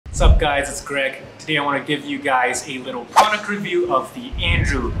What's up guys, it's Greg. Today I want to give you guys a little product review of the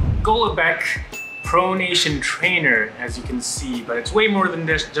Andrew Golabek Pronation Trainer, as you can see, but it's way more than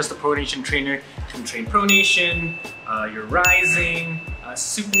just a pronation trainer. You can train pronation, your rising,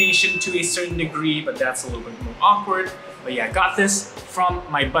 supination to a certain degree, but that's a little bit more awkward. But yeah, I got this from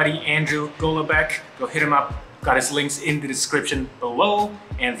my buddy Andrew Golabek. Go hit him up. Got his links in the description below.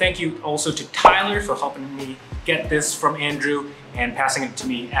 And thank you also to Tyler for helping me get this from Andrew and passing it to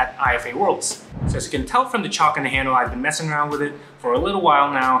me at IFA Worlds. So as you can tell from the chalk and the handle, I've been messing around with it for a little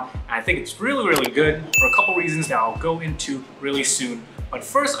while now. And I think it's really good for a couple reasons that I'll go into really soon. But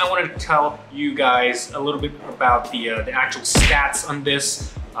first, I wanted to tell you guys a little bit about the actual stats on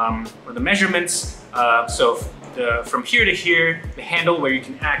this, or the measurements. From here to here, the handle where you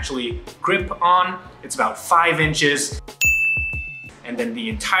can actually grip on, it's about 5 inches. And then the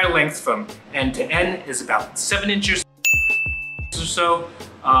entire length from end to end is about 7 inches or so.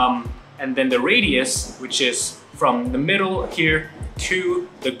 And then the radius, which is from the middle here to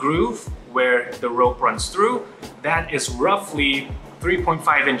the groove where the rope runs through, that is roughly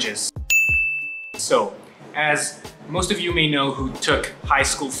 3.5 inches. So, as most of you may know who took high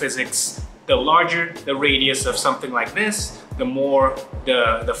school physics, the larger the radius of something like this, the more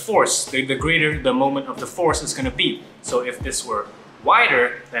the force, the greater the moment of the force is going to be. So if this were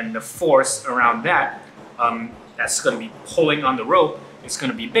wider, then the force around that, that's going to be pulling on the rope, is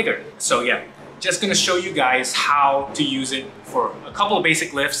going to be bigger. So yeah, just going to show you guys how to use it for a couple of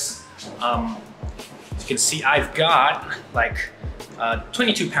basic lifts. As you can see, I've got like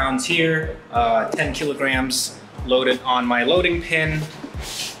 22 pounds here, 10 kilograms loaded on my loading pin.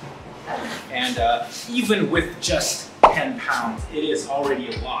 And even with just 10 pounds, it is already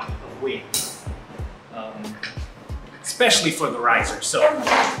a lot of weight, especially for the riser. So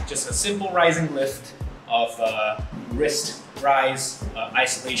just a simple rising lift of wrist rise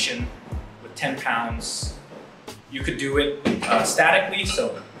isolation with 10 pounds. You could do it statically,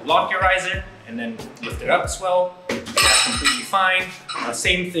 so lock your riser and then lift it up as well. That's completely fine.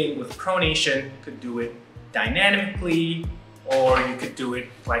 Same thing with pronation, you could do it dynamically, or you could do it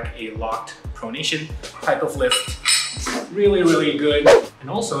like a locked pronation type of lift. Really good. And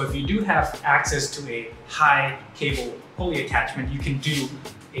also, if you do have access to a high cable pulley attachment, you can do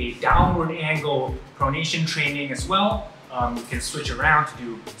a downward angle pronation training as well. You can switch around to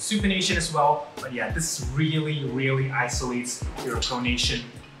do supination as well. But yeah, this really isolates your pronation.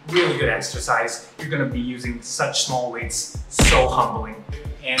 Really good exercise. You're gonna be using such small weights, so humbling.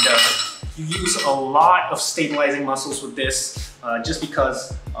 And you use a lot of stabilizing muscles with this just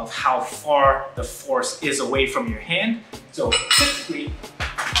because of how far the force is away from your hand. So typically,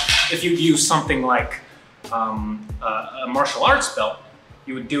 if you use something like a martial arts belt,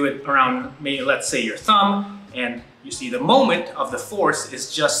 you would do it around, maybe let's say your thumb, and you see the moment of the force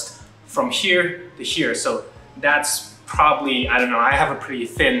is just from here to here. So that's probably, I don't know, I have a pretty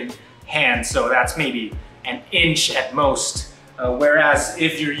thin hand, so that's maybe an inch at most. Whereas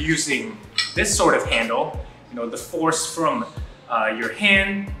if you're using this sort of handle, you know, the force from your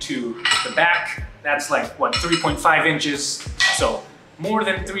hand to the back, that's like, what, 3.5 inches? So more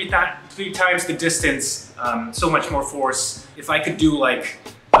than three times the distance, so much more force. If I could do like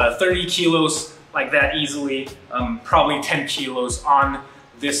 30 kilos like that easily, probably 10 kilos on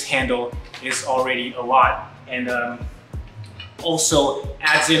this handle is already a lot. And also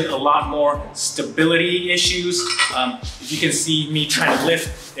adds in a lot more stability issues. If you can see me trying to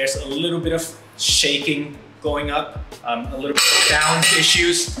lift, there's a little bit of shaking going up, a little bit of balance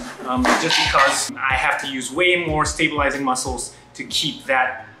issues, just because I have to use way more stabilizing muscles to keep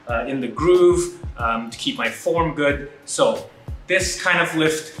that in the groove, to keep my form good. So this kind of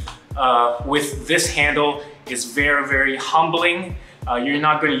lift with this handle is very humbling. You're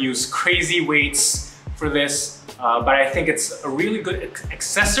not going to use crazy weights for this. But I think it's a really good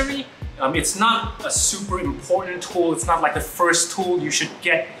accessory. It's not a super important tool. It's not like the first tool you should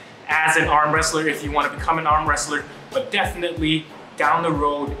get as an arm wrestler if you want to become an arm wrestler. But definitely down the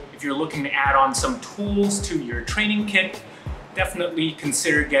road, if you're looking to add on some tools to your training kit, definitely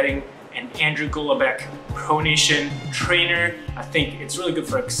consider getting an Andrew Golabek Pronation Trainer. I think it's really good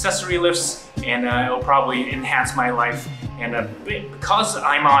for accessory lifts, and it'll probably enhance my life. And because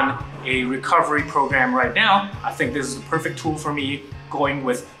I'm on a recovery program right now, I think this is the perfect tool for me, going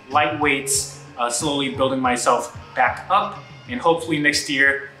with light weights, slowly building myself back up, and hopefully next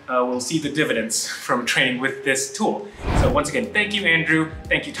year we'll see the dividends from training with this tool. So once again, thank you Andrew,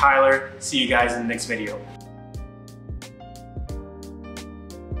 thank you Tyler, see you guys in the next video.